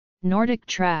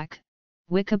NordicTrack,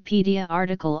 Wikipedia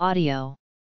article audio.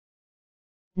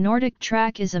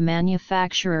 NordicTrack is a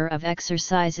manufacturer of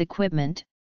exercise equipment,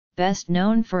 best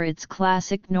known for its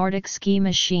classic Nordic ski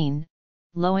machine,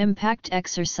 low-impact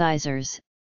exercisers,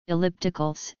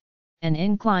 ellipticals, and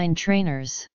incline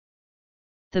trainers.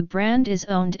 The brand is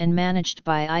owned and managed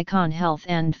by Icon Health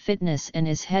and Fitness and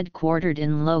is headquartered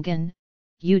in Logan,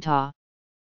 Utah.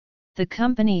 The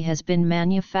company has been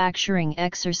manufacturing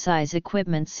exercise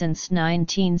equipment since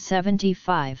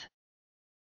 1975.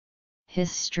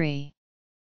 History.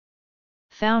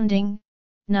 Founding,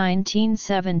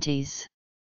 1970s.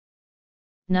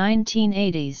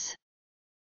 1980s.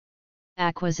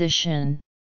 Acquisition.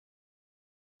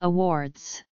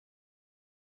 Awards.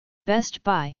 Best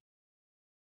Buy.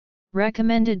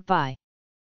 Recommended by.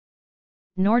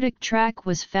 NordicTrack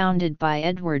was founded by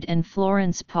Edward and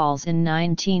Florence Pauls in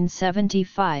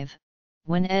 1975,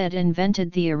 when Ed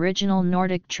invented the original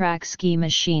NordicTrack ski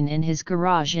machine in his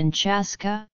garage in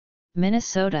Chaska,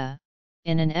 Minnesota,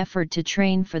 in an effort to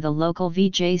train for the local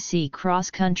VJC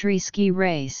cross-country ski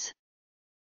race.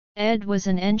 Ed was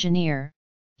an engineer,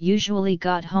 usually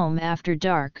got home after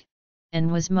dark, and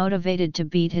was motivated to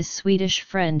beat his Swedish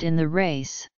friend in the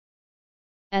race.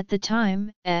 At the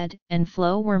time, Ed and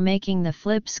Flo were making the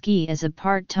flip ski as a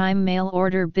part-time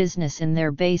mail-order business in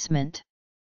their basement.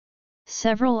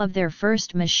 Several of their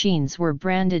first machines were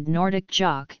branded Nordic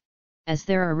Jock, as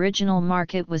their original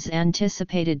market was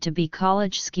anticipated to be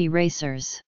college ski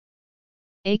racers.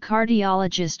 A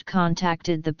cardiologist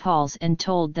contacted the Pauls and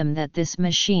told them that this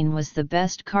machine was the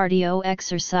best cardio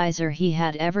exerciser he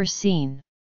had ever seen.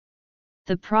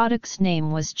 The product's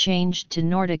name was changed to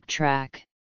NordicTrack.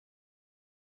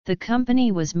 The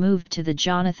company was moved to the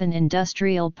Jonathan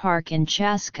Industrial Park in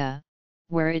Chaska,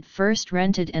 where it first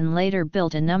rented and later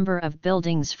built a number of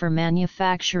buildings for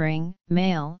manufacturing,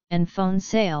 mail and phone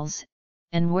sales,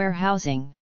 and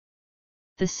warehousing.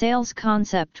 The sales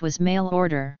concept was mail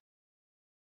order.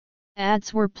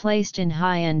 Ads were placed in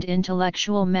high-end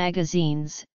intellectual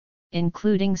magazines,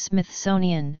 including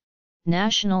Smithsonian,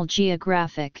 National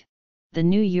Geographic, The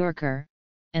New Yorker,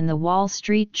 and The Wall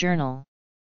Street Journal.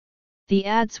 The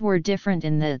ads were different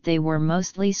in that they were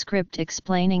mostly script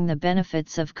explaining the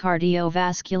benefits of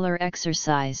cardiovascular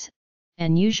exercise,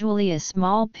 and usually a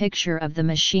small picture of the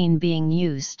machine being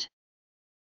used.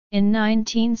 In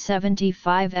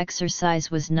 1975 exercise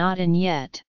was not in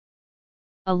yet.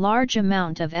 A large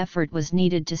amount of effort was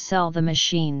needed to sell the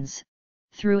machines,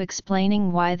 through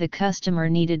explaining why the customer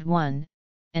needed one,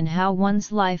 and how one's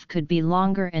life could be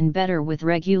longer and better with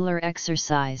regular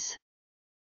exercise.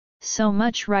 So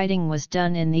much writing was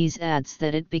done in these ads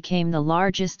that it became the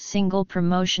largest single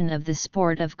promotion of the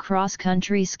sport of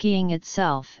cross-country skiing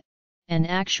itself, and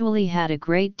actually had a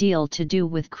great deal to do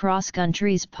with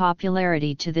cross-country's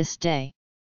popularity to this day.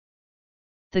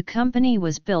 The company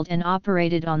was built and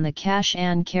operated on the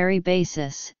cash-and-carry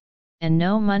basis, and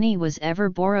no money was ever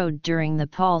borrowed during the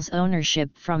Pauls' ownership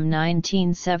from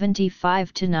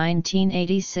 1975 to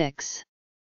 1986.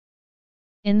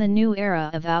 In the new era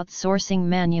of outsourcing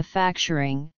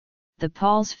manufacturing, the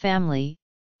Pauls family,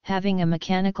 having a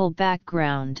mechanical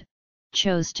background,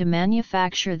 chose to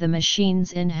manufacture the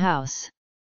machines in-house.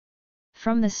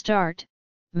 From the start,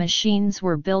 machines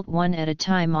were built one at a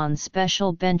time on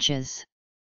special benches.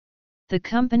 The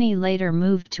company later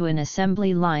moved to an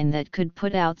assembly line that could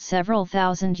put out several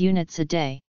thousand units a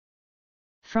day.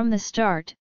 From the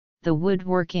start, the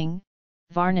woodworking,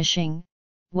 varnishing,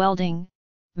 welding,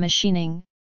 machining,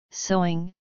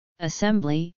 sewing,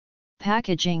 assembly,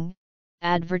 packaging,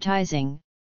 advertising,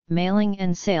 mailing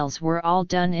and sales were all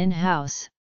done in-house,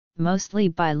 mostly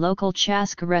by local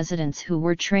Chaska residents who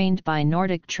were trained by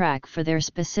NordicTrack for their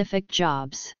specific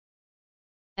jobs.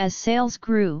 As sales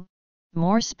grew,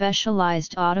 more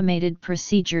specialized automated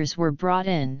procedures were brought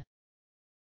in.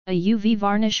 A UV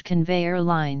varnish conveyor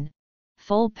line,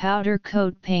 full powder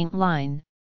coat paint line,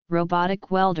 robotic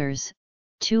welders,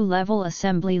 2-level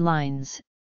assembly lines,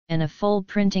 and a full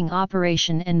printing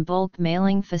operation and bulk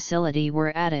mailing facility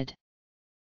were added.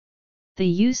 The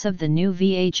use of the new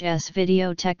VHS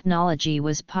video technology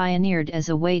was pioneered as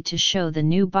a way to show the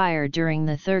new buyer during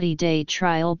the 30-day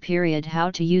trial period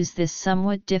how to use this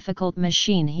somewhat difficult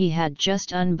machine he had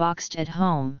just unboxed at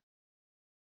home.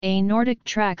 A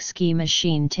NordicTrack ski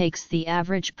machine takes the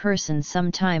average person some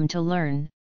time to learn.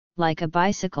 Like a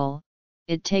bicycle,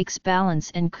 it takes balance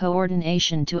and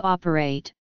coordination to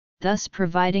operate, thus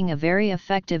providing a very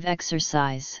effective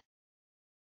exercise.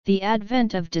 The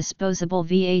advent of disposable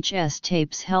VHS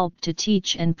tapes helped to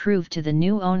teach and prove to the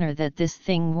new owner that this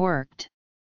thing worked.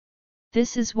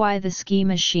 This is why the ski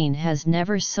machine has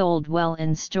never sold well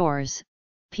in stores,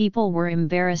 people were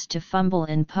embarrassed to fumble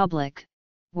in public,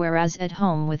 whereas at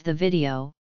home with the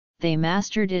video, they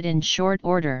mastered it in short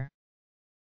order.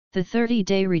 The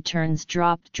 30-day returns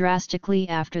dropped drastically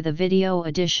after the video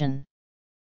edition.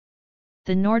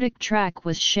 The NordicTrack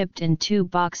was shipped in 2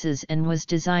 boxes and was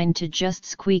designed to just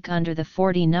squeak under the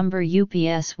 40-number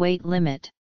UPS weight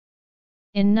limit.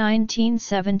 In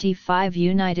 1975,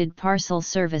 United Parcel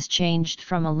Service changed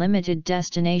from a limited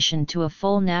destination to a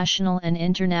full national and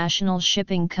international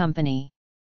shipping company.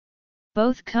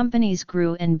 Both companies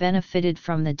grew and benefited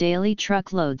from the daily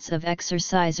truckloads of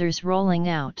exercisers rolling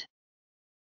out.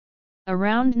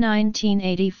 Around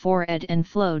 1984, Ed and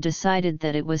Flo decided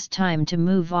that it was time to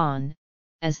move on,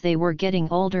 as they were getting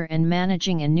older and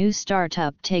managing a new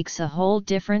startup takes a whole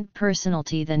different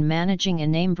personality than managing a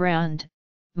name brand,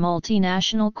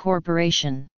 multinational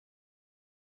corporation.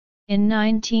 In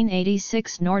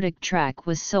 1986, NordicTrack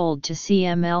was sold to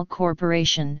CML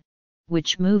Corporation,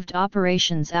 which moved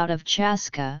operations out of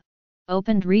Chaska,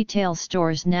 opened retail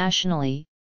stores nationally,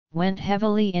 went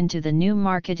heavily into the new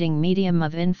marketing medium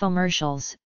of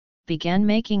infomercials, began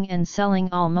making and selling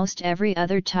almost every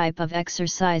other type of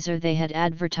exerciser they had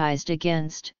advertised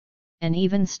against, and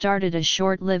even started a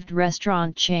short-lived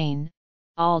restaurant chain,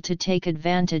 all to take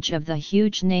advantage of the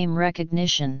huge name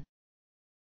recognition.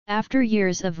 After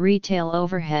years of retail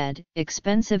overhead,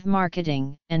 expensive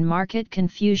marketing, and market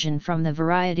confusion from the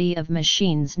variety of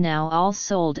machines now all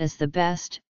sold as the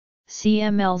best,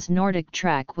 CML's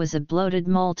NordicTrack was a bloated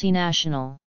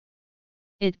multinational.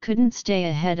 It couldn't stay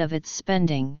ahead of its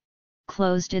spending,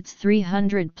 closed its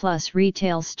 300-plus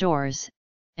retail stores,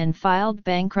 and filed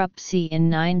bankruptcy in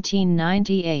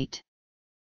 1998.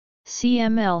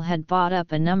 CML had bought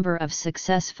up a number of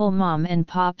successful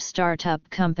mom-and-pop startup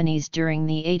companies during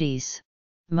the 80s,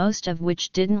 most of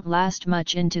which didn't last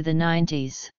much into the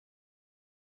 90s.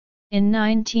 In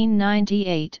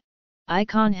 1998,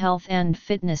 Icon Health and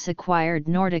Fitness acquired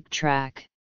NordicTrack.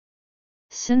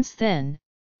 Since then,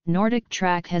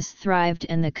 NordicTrack has thrived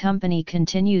and the company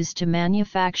continues to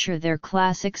manufacture their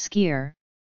classic skier,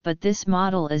 but this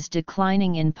model is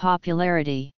declining in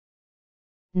popularity.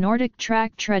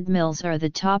 NordicTrack treadmills are the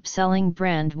top-selling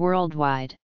brand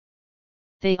worldwide.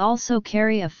 They also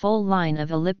carry a full line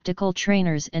of elliptical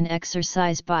trainers and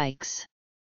exercise bikes.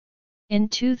 In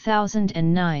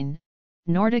 2009,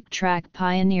 NordicTrack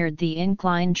pioneered the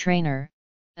Incline Trainer,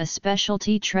 a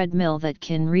specialty treadmill that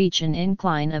can reach an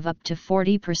incline of up to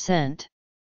 40%.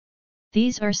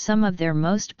 These are some of their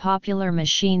most popular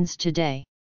machines today.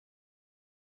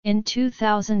 In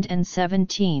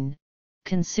 2017,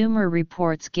 Consumer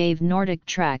Reports gave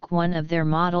NordicTrack one of their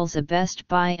models a Best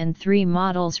Buy and 3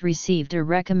 models received a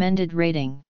recommended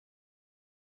rating.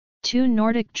 2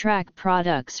 NordicTrack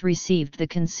products received the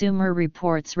Consumer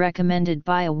Reports Recommended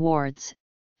Buy Awards,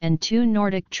 and 2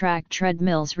 NordicTrack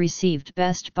treadmills received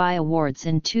Best Buy Awards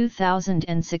in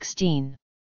 2016.